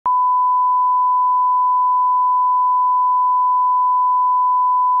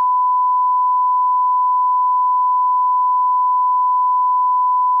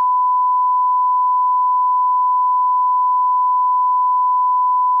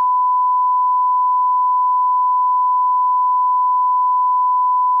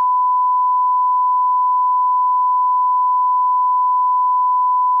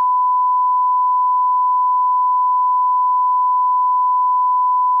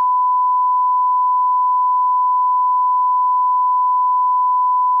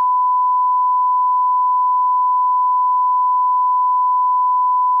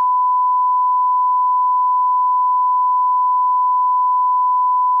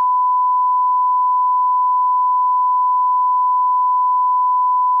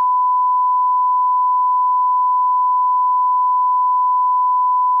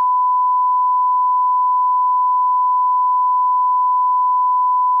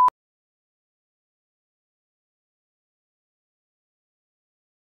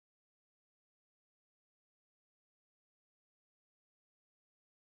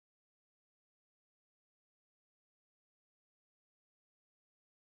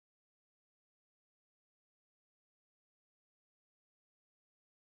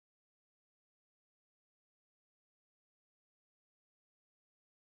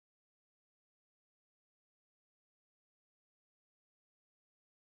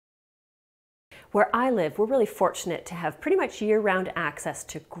Where I live, we're really fortunate to have pretty much year-round access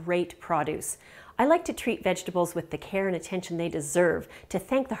to great produce. I like to treat vegetables with the care and attention they deserve to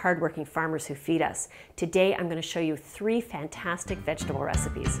thank the hardworking farmers who feed us. Today, I'm going to show you 3 fantastic vegetable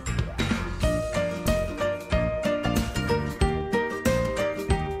recipes.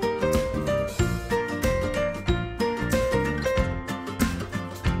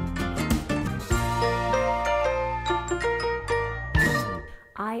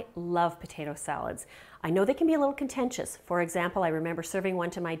 I love potato salads. I know they can be a little contentious. For example, I remember serving one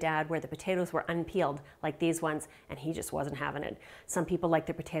to my dad where the potatoes were unpeeled, like these ones, and he just wasn't having it. Some people like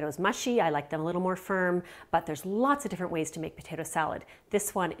their potatoes mushy. I like them a little more firm, but there's lots of different ways to make potato salad.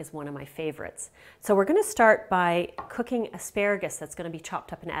 This one is one of my favorites. So we're going to start by cooking asparagus that's going to be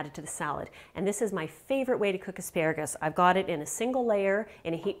chopped up and added to the salad. And this is my favorite way to cook asparagus. I've got it in a single layer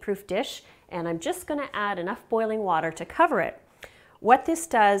in a heat-proof dish, and I'm just going to add enough boiling water to cover it. What this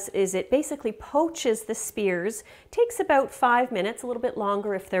does is it basically poaches the spears. Takes about 5 minutes, a little bit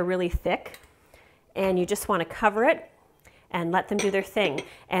longer if they're really thick. And you just want to cover it and let them do their thing.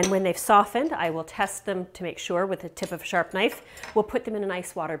 And when they've softened, I will test them to make sure with the tip of a sharp knife. We'll put them in an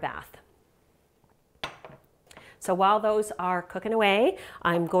ice water bath. So while those are cooking away,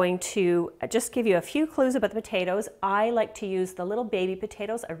 I'm going to just give you a few clues about the potatoes. I like to use the little baby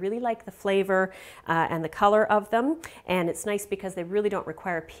potatoes. I really like the flavor and the color of them. And it's nice because they really don't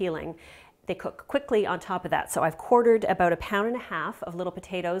require peeling. They cook quickly on top of that. So I've quartered about 1.5 pounds of little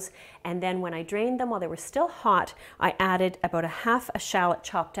potatoes. And then when I drained them while they were still hot, I added about 1/2 shallot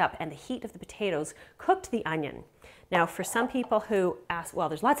chopped up, and the heat of the potatoes cooked the onion. Now, for some people who ask, well,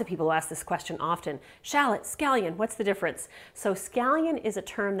 there's lots of people who ask this question often, shallot, scallion, what's the difference? So scallion is a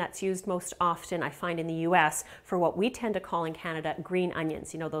term that's used most often, I find, in the US for what we tend to call in Canada green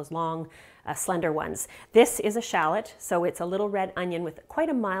onions, you know, those long, slender ones. This is a shallot, so it's a little red onion with quite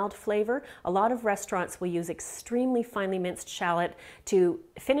a mild flavor. A lot of restaurants will use extremely finely minced shallot to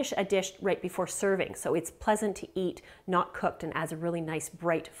finish a dish right before serving. So it's pleasant to eat, not cooked, and adds a really nice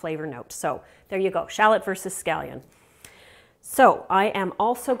bright flavor note. So there you go, shallot versus scallion. So I am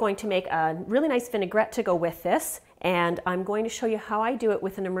also going to make a really nice vinaigrette to go with this, and I'm going to show you how I do it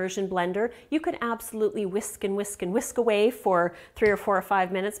with an immersion blender. You could absolutely whisk and whisk and whisk away for 3 or 4 or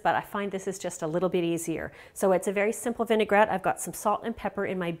 5 minutes, but I find this is just a little bit easier. So it's a very simple vinaigrette. I've got some salt and pepper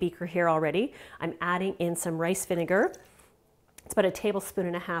in my beaker here already. I'm adding in some rice vinegar. It's about 1.5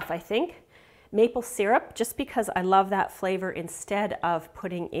 tablespoons, I think. Maple syrup, just because I love that flavor instead of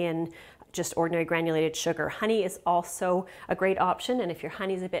putting in just ordinary granulated sugar. Honey is also a great option, and if your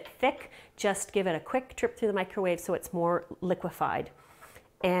honey's a bit thick, just give it a quick trip through the microwave so it's more liquefied.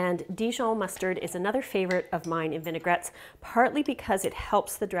 And Dijon mustard is another favorite of mine in vinaigrettes, partly because it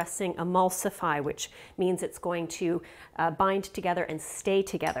helps the dressing emulsify, which means it's going to bind together and stay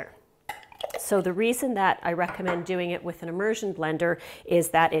together. So the reason that I recommend doing it with an immersion blender is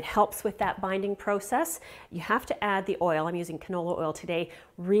that it helps with that binding process. You have to add the oil, I'm using canola oil today,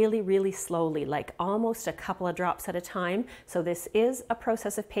 really, really slowly, like almost a couple of drops at a time. So this is a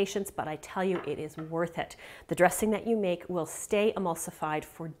process of patience, but I tell you, it is worth it. The dressing that you make will stay emulsified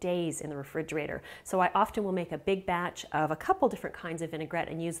for days in the refrigerator. So I often will make a big batch of a couple different kinds of vinaigrette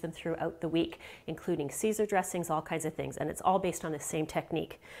and use them throughout the week, including Caesar dressings, all kinds of things, and it's all based on the same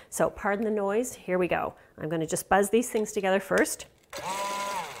technique. So pardon the noise, here we go. I'm going to just buzz these things together first.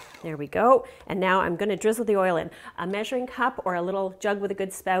 There we go. And now I'm going to drizzle the oil in. A measuring cup or a little jug with a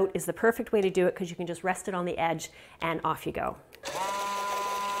good spout is the perfect way to do it because you can just rest it on the edge and off you go.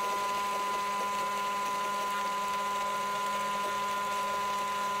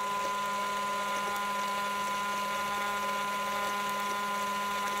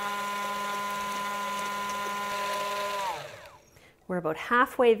 We're about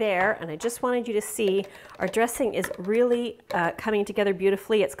halfway there, and I just wanted you to see our dressing is really coming together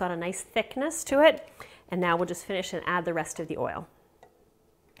beautifully. It's got a nice thickness to it, and now we'll just finish and add the rest of the oil.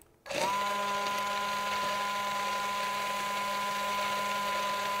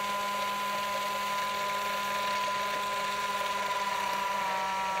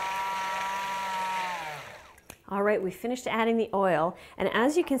 All right, we finished adding the oil, and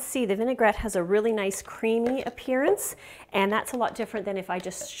as you can see, the vinaigrette has a really nice creamy appearance, and that's a lot different than if I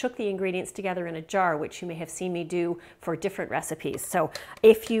just shook the ingredients together in a jar, which you may have seen me do for different recipes. So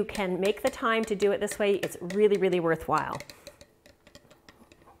if you can make the time to do it this way, it's really, really worthwhile.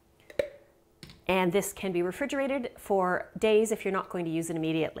 And this can be refrigerated for days if you're not going to use it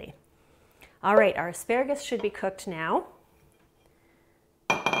immediately. All right, our asparagus should be cooked now.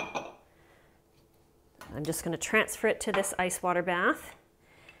 I'm just going to transfer it to this ice water bath.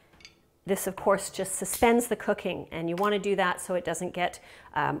 This, of course, just suspends the cooking, and you want to do that so it doesn't get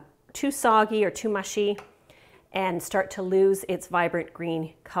too soggy or too mushy and start to lose its vibrant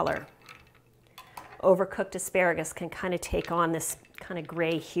green color. Overcooked asparagus can kind of take on this kind of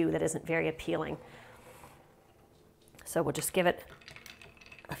gray hue that isn't very appealing. So we'll just give it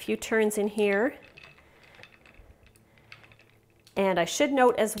a few turns in here. And I should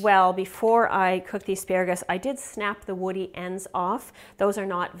note as well, before I cook the asparagus, I did snap the woody ends off. Those are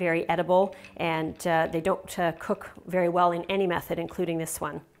not very edible, and they don't cook very well in any method, including this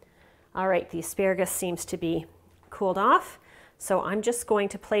one. All right, the asparagus seems to be cooled off, so I'm just going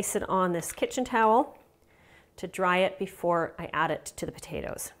to place it on this kitchen towel to dry it before I add it to the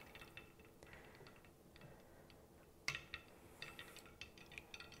potatoes.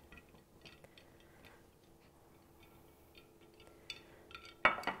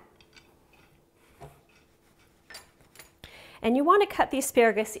 And you want to cut the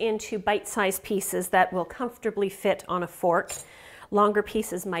asparagus into bite-sized pieces that will comfortably fit on a fork. Longer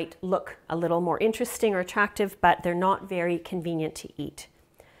pieces might look a little more interesting or attractive, but they're not very convenient to eat.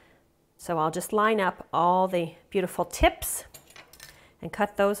 So I'll just line up all the beautiful tips and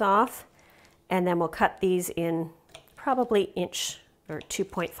cut those off. And then we'll cut these in probably inch or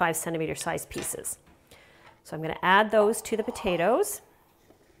 2.5 centimeter size pieces. So I'm going to add those to the potatoes.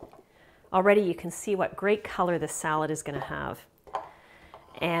 Already you can see what great color this salad is going to have.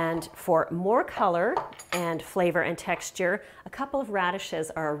 And for more color and flavor and texture, a couple of radishes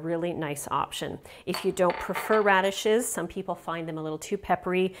are a really nice option. If you don't prefer radishes, some people find them a little too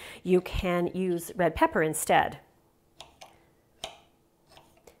peppery, you can use red pepper instead.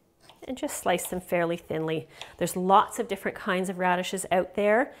 And just slice them fairly thinly. There's lots of different kinds of radishes out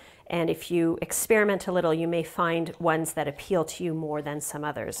there, and if you experiment a little, you may find ones that appeal to you more than some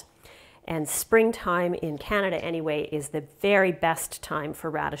others. And springtime in Canada anyway is the very best time for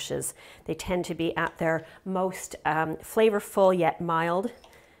radishes. They tend to be at their most flavorful yet mild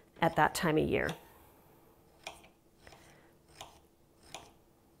at that time of year.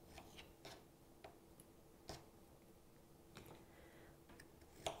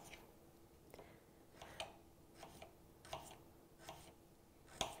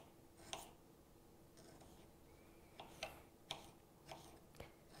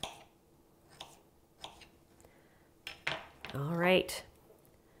 All right,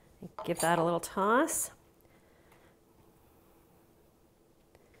 give that a little toss.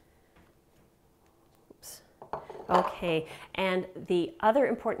 Oops. Okay, and the other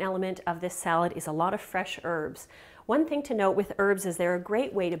important element of this salad is a lot of fresh herbs. One thing to note with herbs is they're a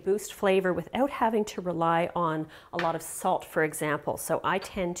great way to boost flavor without having to rely on a lot of salt, for example. So I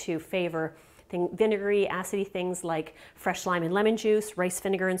tend to favor vinegary, acidy things like fresh lime and lemon juice, rice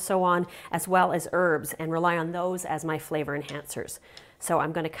vinegar, and so on, as well as herbs, and rely on those as my flavor enhancers. So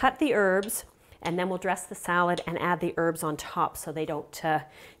I'm going to cut the herbs, and then we'll dress the salad and add the herbs on top so they don't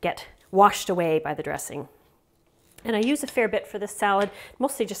get washed away by the dressing. And I use a fair bit for this salad,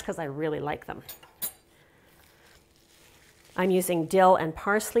 mostly just because I really like them. I'm using dill and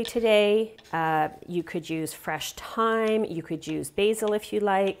parsley today. You could use fresh thyme, you could use basil if you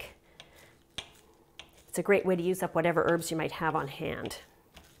like. It's a great way to use up whatever herbs you might have on hand.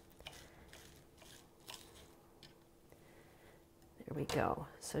 There we go.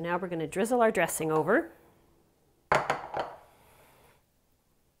 So now we're going to drizzle our dressing over.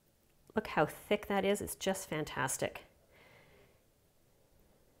 Look how thick that is. It's just fantastic.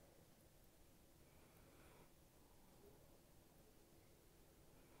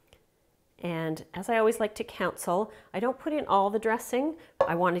 And as I always like to counsel, I don't put in all the dressing.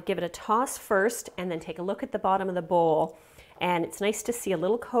 I want to give it a toss first and then take a look at the bottom of the bowl. And it's nice to see a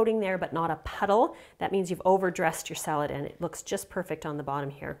little coating there, but not a puddle. That means you've overdressed your salad and it looks just perfect on the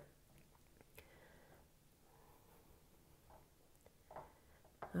bottom here.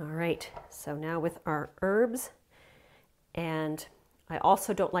 All right, so now with our herbs, and I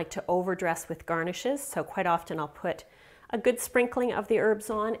also don't like to overdress with garnishes, so quite often I'll put a good sprinkling of the herbs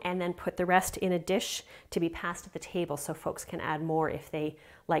on and then put the rest in a dish to be passed at the table so folks can add more if they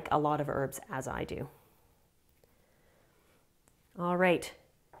like a lot of herbs, as I do. All right,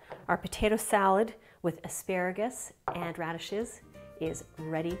 our potato salad with asparagus and radishes is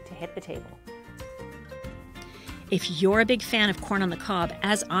ready to hit the table. If you're a big fan of corn on the cob,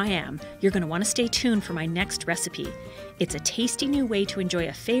 as I am, you're going to want to stay tuned for my next recipe. It's a tasty new way to enjoy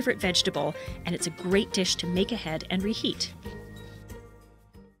a favorite vegetable, and it's a great dish to make ahead and reheat.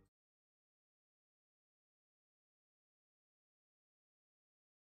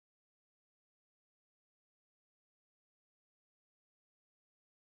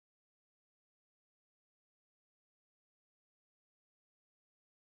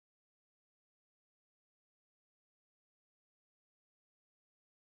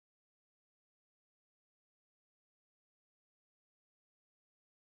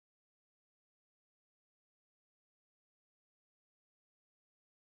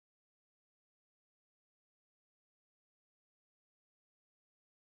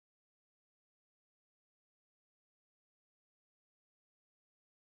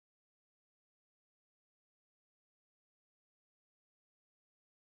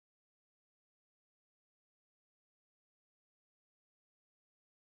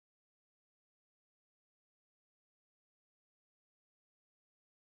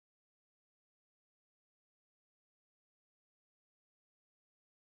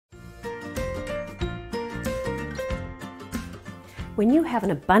 When you have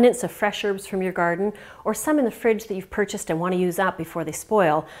an abundance of fresh herbs from your garden or some in the fridge that you've purchased and want to use up before they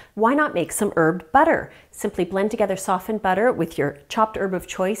spoil, why not make some herb butter? Simply blend together softened butter with your chopped herb of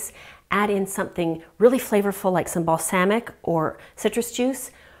choice, add in something really flavorful like some balsamic or citrus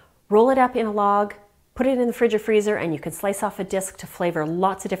juice, roll it up in a log, put it in the fridge or freezer, and you can slice off a disc to flavor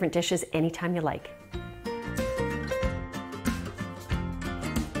lots of different dishes anytime you like.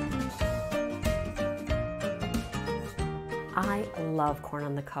 I love corn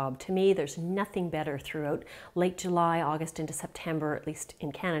on the cob. To me, there's nothing better throughout late July, August into September, at least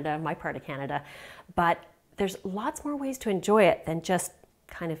in Canada, my part of Canada. But there's lots more ways to enjoy it than just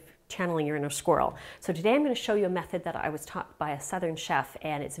kind of channeling your inner squirrel. So today I'm going to show you a method that I was taught by a southern chef,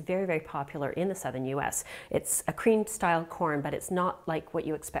 and it's very, very popular in the southern US. It's a cream style corn, but it's not like what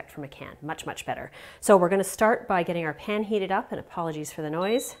you expect from a can. Much, much better. So we're going to start by getting our pan heated up, and apologies for the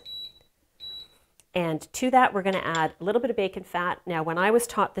noise. And to that, we're going to add a little bit of bacon fat. Now, when I was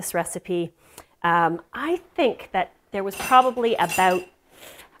taught this recipe, I think that there was probably about,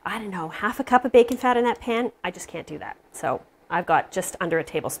 I don't know, half a cup of bacon fat in that pan. I just can't do that. So I've got just under a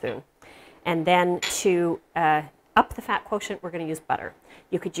tablespoon. And then to up the fat quotient, we're going to use butter.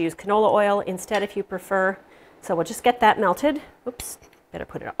 You could use canola oil instead if you prefer. So we'll just get that melted. Oops, better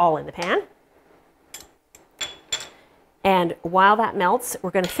put it all in the pan. And while that melts,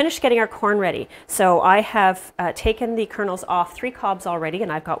 we're going to finish getting our corn ready. So I have taken the kernels off 3 cobs already,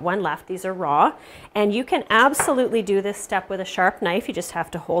 and I've got 1 left. These are raw. And you can absolutely do this step with a sharp knife. You just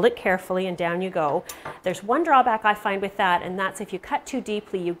have to hold it carefully and down you go. There's one drawback I find with that, and that's if you cut too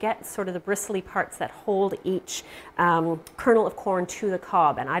deeply, you get sort of the bristly parts that hold each kernel of corn to the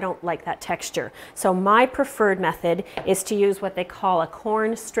cob, and I don't like that texture. So my preferred method is to use what they call a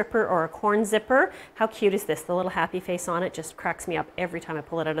corn stripper or a corn zipper. How cute is this? The little happy face on it just cracks me up every time I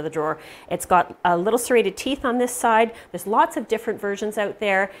pull it out of the drawer. It's got little serrated teeth on this side. There's lots of different versions out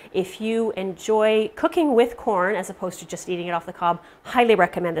there. If you enjoy cooking with corn as opposed to just eating it off the cob, highly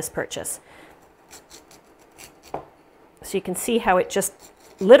recommend this purchase. So you can see how it just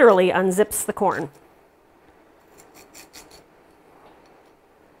literally unzips the corn.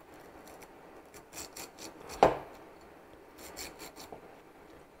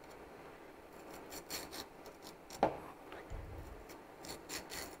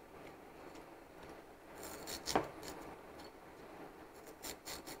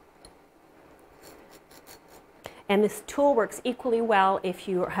 And this tool works equally well if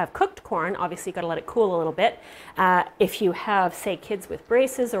you have cooked corn. Obviously, you've got to let it cool a little bit. If you have, say, kids with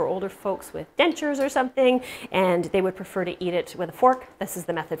braces or older folks with dentures or something, and they would prefer to eat it with a fork, this is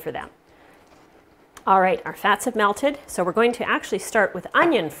the method for them. All right, our fats have melted, so we're going to actually start with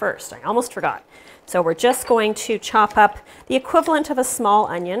onion first. I almost forgot. So we're just going to chop up the equivalent of a small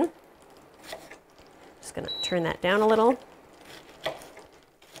onion. Just going to turn that down a little.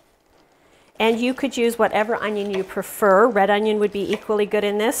 And you could use whatever onion you prefer. Red onion would be equally good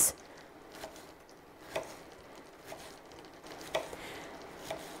in this.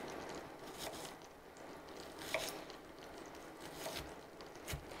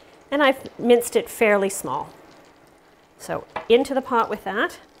 And I've minced it fairly small. So into the pot with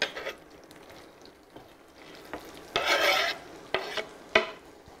that.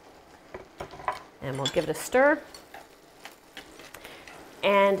 And we'll give it a stir.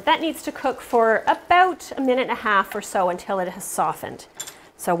 And that needs to cook for about 1.5 minutes or so until it has softened.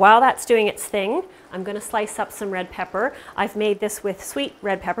 So while that's doing its thing, I'm going to slice up some red pepper. I've made this with sweet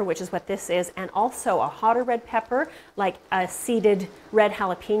red pepper, which is what this is, and also a hotter red pepper, like a seeded red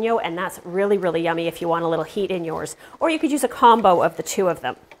jalapeno, and that's really, really yummy if you want a little heat in yours. Or you could use a combo of the 2 of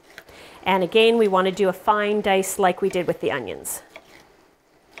them. And again, we want to do a fine dice like we did with the onions.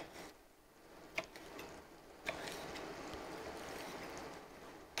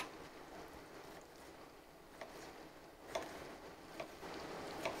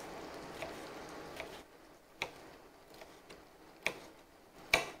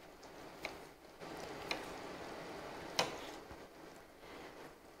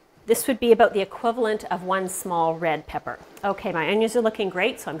 This would be about the equivalent of 1 small red pepper. Okay, my onions are looking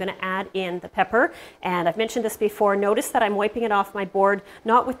great, so I'm going to add in the pepper. And I've mentioned this before. Notice that I'm wiping it off my board,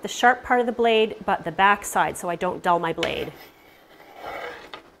 not with the sharp part of the blade, but the back side, so I don't dull my blade.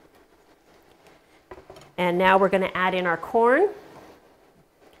 And now we're going to add in our corn.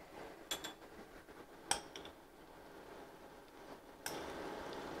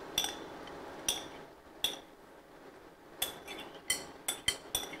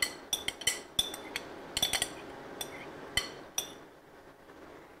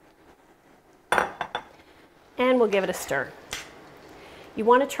 And we'll give it a stir. you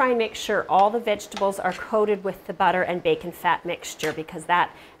want to try and make sure all the vegetables are coated with the butter and bacon fat mixture, because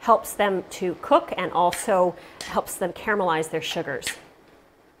that helps them to cook and also helps them caramelize their sugars.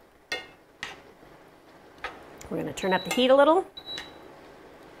 We're going to turn up the heat a little.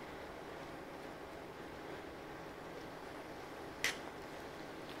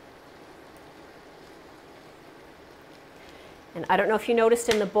 And I don't know if you noticed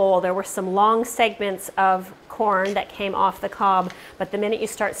in the bowl, there were some long segments of corn that came off the cob, but the minute you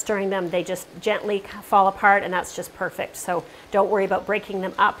start stirring them, they just gently fall apart, and that's just perfect. So don't worry about breaking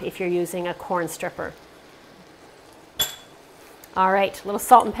them up if you're using a corn stripper. All right, a little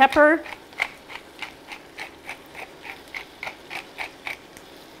salt and pepper.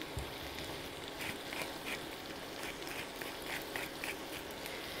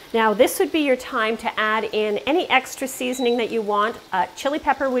 Now this would be your time to add in any extra seasoning that you want. Chili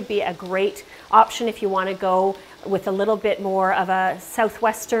pepper would be a great option if you want to go with a little bit more of a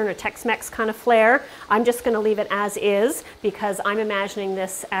Southwestern or Tex-Mex kind of flair. I'm just going to leave it as is because I'm imagining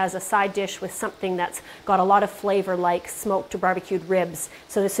this as a side dish with something that's got a lot of flavor, like smoked or barbecued ribs.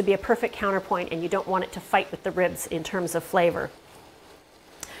 So this would be a perfect counterpoint, and you don't want it to fight with the ribs in terms of flavor.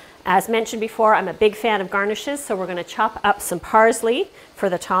 As mentioned before, I'm a big fan of garnishes, so we're going to chop up some parsley for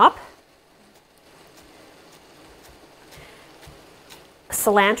the top.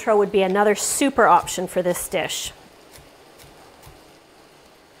 Cilantro would be another super option for this dish.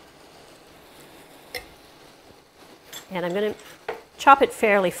 And I'm going to chop it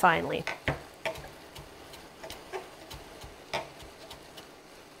fairly finely.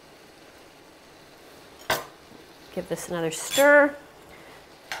 Give this another stir.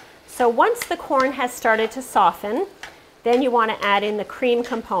 So once the corn has started to soften, then you want to add in the cream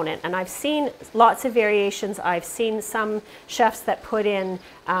component. And I've seen lots of variations. I've seen some chefs that put in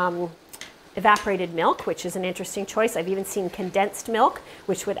evaporated milk, which is an interesting choice. I've even seen condensed milk,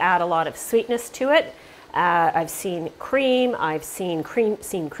 which would add a lot of sweetness to it. I've seen cream. I've seen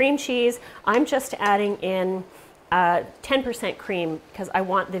cream cheese. I'm just adding in 10% cream because I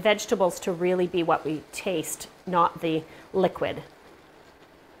want the vegetables to really be what we taste, not the liquid.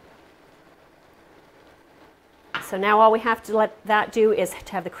 So now all we have to let that do is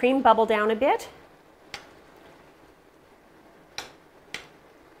to have the cream bubble down a bit.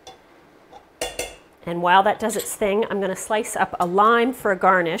 And while that does its thing, I'm going to slice up a lime for a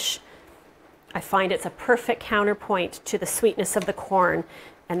garnish. I find it's a perfect counterpoint to the sweetness of the corn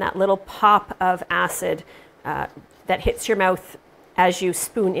and that little pop of acid that hits your mouth as you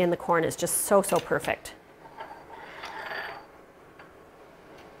spoon in the corn is just so, so perfect.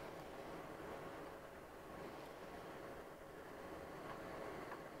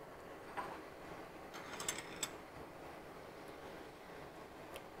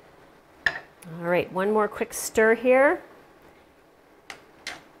 All right, one more quick stir here.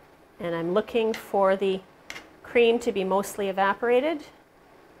 And I'm looking for the cream to be mostly evaporated.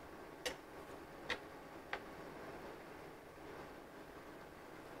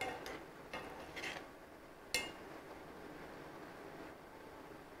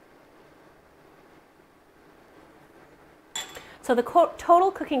 So the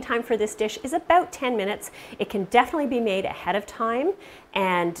total cooking time for this dish is about 10 minutes. It can definitely be made ahead of time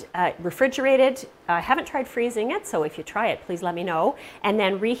and refrigerated. I haven't tried freezing it, so if you try it, please let me know. And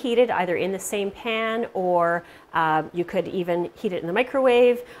then reheated either in the same pan or you could even heat it in the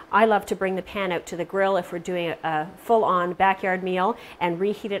microwave. I love to bring the pan out to the grill if we're doing a full-on backyard meal and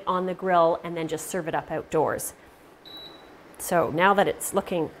reheat it on the grill and then just serve it up outdoors. So now that it's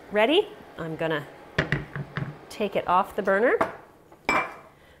looking ready, I'm gonna take it off the burner,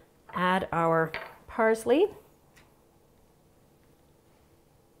 add our parsley,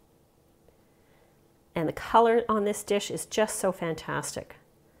 and the color on this dish is just so fantastic.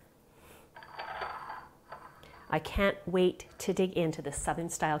 I can't wait to dig into the Southern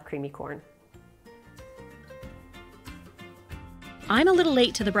style creamy corn. I'm a little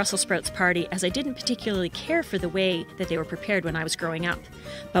late to the Brussels sprouts party as I didn't particularly care for the way that they were prepared when I was growing up.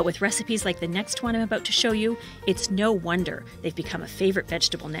 But with recipes like the next one I'm about to show you, it's no wonder they've become a favorite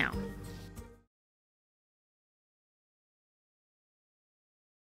vegetable now.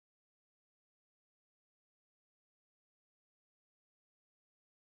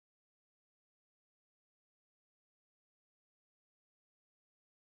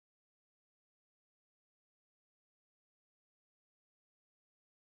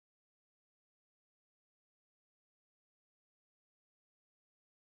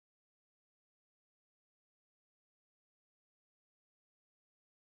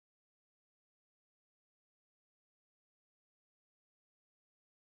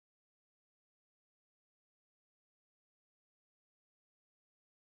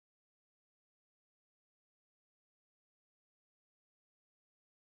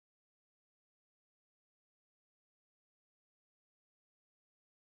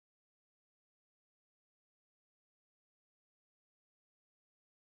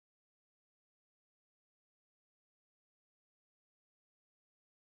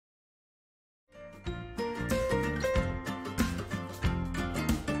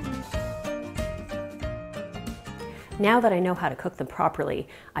 Now that I know how to cook them properly,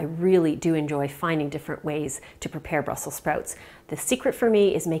 I really do enjoy finding different ways to prepare Brussels sprouts. The secret for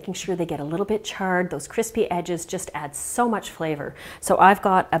me is making sure they get a little bit charred. Those crispy edges just add so much flavor. So I've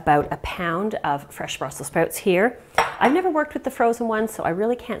got about a pound of fresh Brussels sprouts here. I've never worked with the frozen ones, so I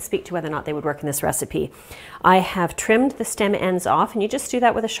really can't speak to whether or not they would work in this recipe. I have trimmed the stem ends off, and you just do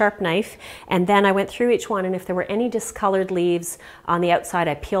that with a sharp knife. And then I went through each one, and if there were any discolored leaves on the outside,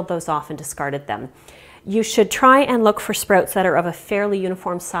 I peeled those off and discarded them. You should try and look for sprouts that are of a fairly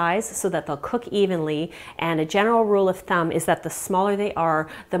uniform size so that they'll cook evenly, and a general rule of thumb is that the smaller they are,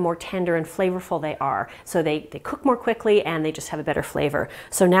 the more tender and flavorful they are. So they cook more quickly and they just have a better flavor.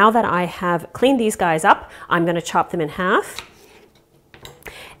 So now that I have cleaned these guys up, I'm going to chop them in half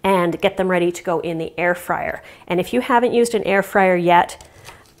and get them ready to go in the air fryer. And if you haven't used an air fryer yet,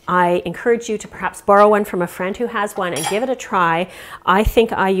 I encourage you to perhaps borrow one from a friend who has one and give it a try. I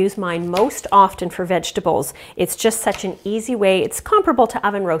think I use mine most often for vegetables. It's just such an easy way. It's comparable to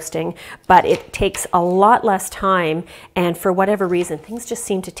oven roasting, but it takes a lot less time, and for whatever reason, things just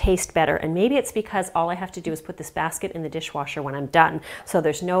seem to taste better. And maybe it's because all I have to do is put this basket in the dishwasher when I'm done, so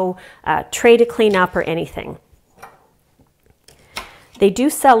there's no tray to clean up or anything. They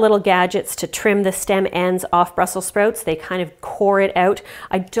do sell little gadgets to trim the stem ends off Brussels sprouts. They kind of core it out.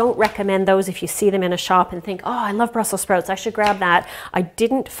 I don't recommend those if you see them in a shop and think, oh, I love Brussels sprouts, I should grab that. I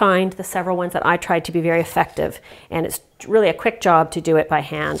didn't find the several ones that I tried to be very effective, and it's really a quick job to do it by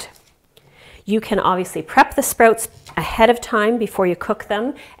hand. You can obviously prep the sprouts ahead of time before you cook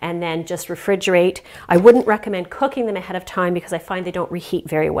them and then just refrigerate. I wouldn't recommend cooking them ahead of time because I find they don't reheat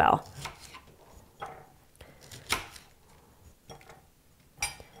very well.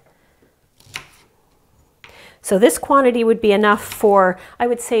 So this quantity would be enough for, I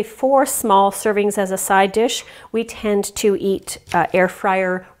would say, 4 small servings as a side dish. We tend to eat air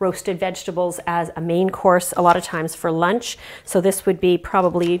fryer roasted vegetables as a main course a lot of times for lunch. So this would be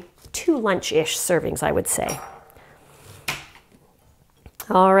probably 2 lunch-ish servings, I would say.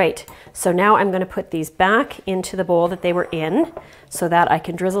 All right, so now I'm going to put these back into the bowl that they were in so that I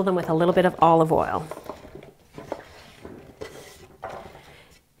can drizzle them with a little bit of olive oil.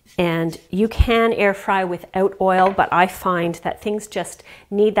 And you can air fry without oil, but I find that things just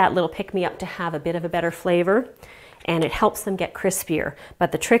need that little pick-me-up to have a bit of a better flavor, and it helps them get crispier.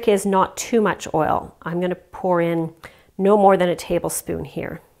 But the trick is not too much oil. I'm going to pour in no more than a tablespoon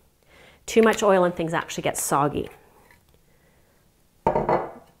here. Too much oil and things actually get soggy.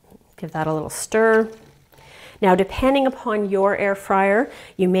 Give that a little stir. Now, depending upon your air fryer,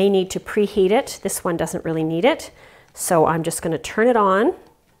 you may need to preheat it. This one doesn't really need it. So I'm just going to turn it on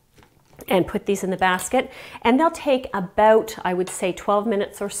and put these in the basket, and they'll take about, I would say, 12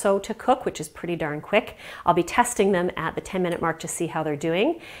 minutes or so to cook, which is pretty darn quick. I'll be testing them at the 10-minute mark to see how they're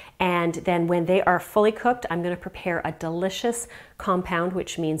doing, and then when they are fully cooked, I'm going to prepare a delicious compound,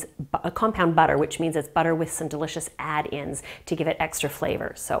 which means a compound butter, which means it's butter with some delicious add-ins to give it extra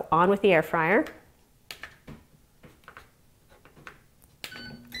flavor. So on with the air fryer.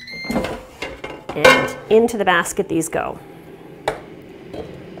 And into the basket these go.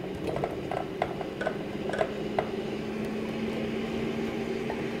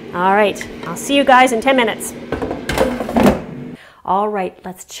 All right, I'll see you guys in 10 minutes. All right,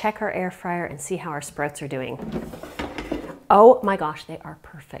 let's check our air fryer and see how our sprouts are doing. Oh my gosh, they are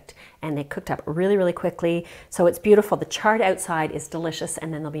perfect. And they cooked up really, really quickly. So it's beautiful. The charred outside is delicious,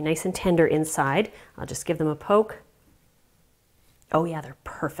 and then they'll be nice and tender inside. I'll just give them a poke. Oh yeah, they're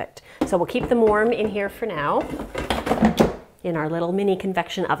perfect. So we'll keep them warm in here for now, in our little mini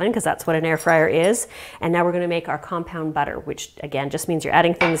convection oven, because that's what an air fryer is. And now we're going to make our compound butter, which again just means you're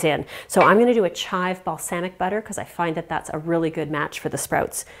adding things in. So I'm going to do a chive balsamic butter because I find that that's a really good match for the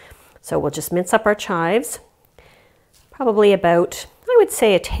sprouts. So we'll just mince up our chives, probably about, I would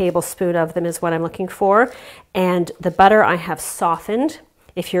say, a tablespoon of them is what I'm looking for. And the butter I have softened.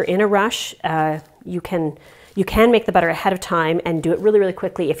 If you're in a rush, you can make the butter ahead of time and do it really, really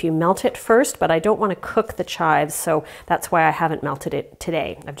quickly if you melt it first, but I don't want to cook the chives, so that's why I haven't melted it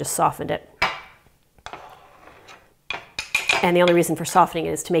today. I've just softened it. And the only reason for softening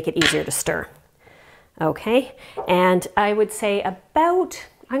it is to make it easier to stir. Okay, and I would say about,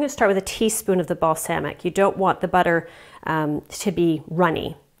 I'm going to start with a teaspoon of the balsamic. You don't want the butter to be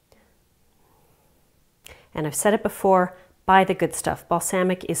runny. And I've said it before, buy the good stuff.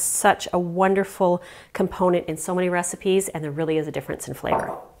 Balsamic is such a wonderful component in so many recipes, and there really is a difference in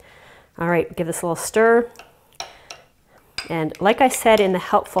flavor. All right, give this a little stir. And like I said in the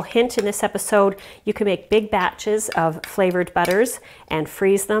helpful hint in this episode, you can make big batches of flavored butters and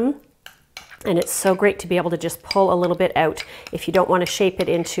freeze them. And it's so great to be able to just pull a little bit out. If you don't want to shape it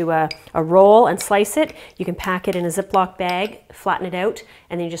into a roll and slice it, you can pack it in a Ziploc bag, flatten it out,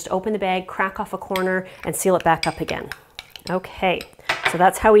 and then you just open the bag, crack off a corner, and seal it back up again. Okay, so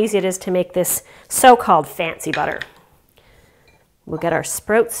that's how easy it is to make this so-called fancy butter. We'll get our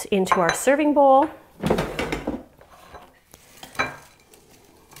sprouts into our serving bowl.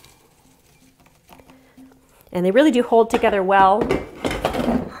 And they really do hold together well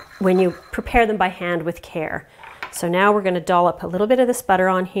when you prepare them by hand with care. So now we're going to dollop a little bit of this butter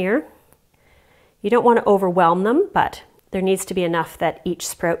on here. You don't want to overwhelm them, but there needs to be enough that each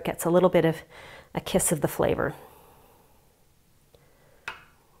sprout gets a little bit of a kiss of the flavor.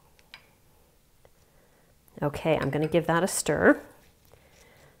 Okay, I'm going to give that a stir.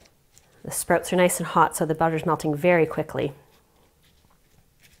 The sprouts are nice and hot, so the butter's melting very quickly.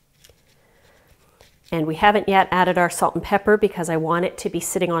 And we haven't yet added our salt and pepper because I want it to be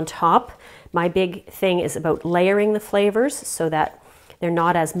sitting on top. My big thing is about layering the flavors so that they're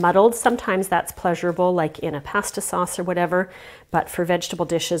not as muddled. Sometimes that's pleasurable, like in a pasta sauce or whatever, but for vegetable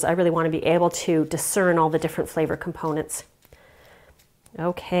dishes, I really want to be able to discern all the different flavor components.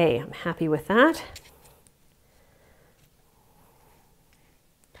 Okay, I'm happy with that.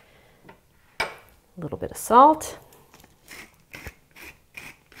 A little bit of salt.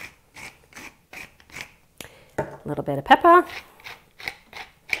 A little bit of pepper.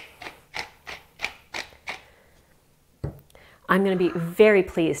 I'm going to be very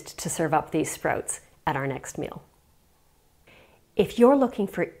pleased to serve up these sprouts at our next meal. If you're looking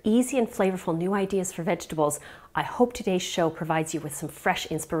for easy and flavorful new ideas for vegetables, I hope today's show provides you with some fresh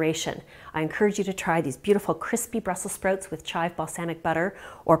inspiration. I encourage you to try these beautiful crispy Brussels sprouts with chive balsamic butter,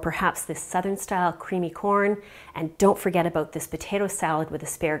 or perhaps this southern style creamy corn. And don't forget about this potato salad with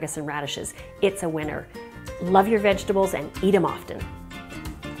asparagus and radishes. It's a winner. Love your vegetables and eat them often.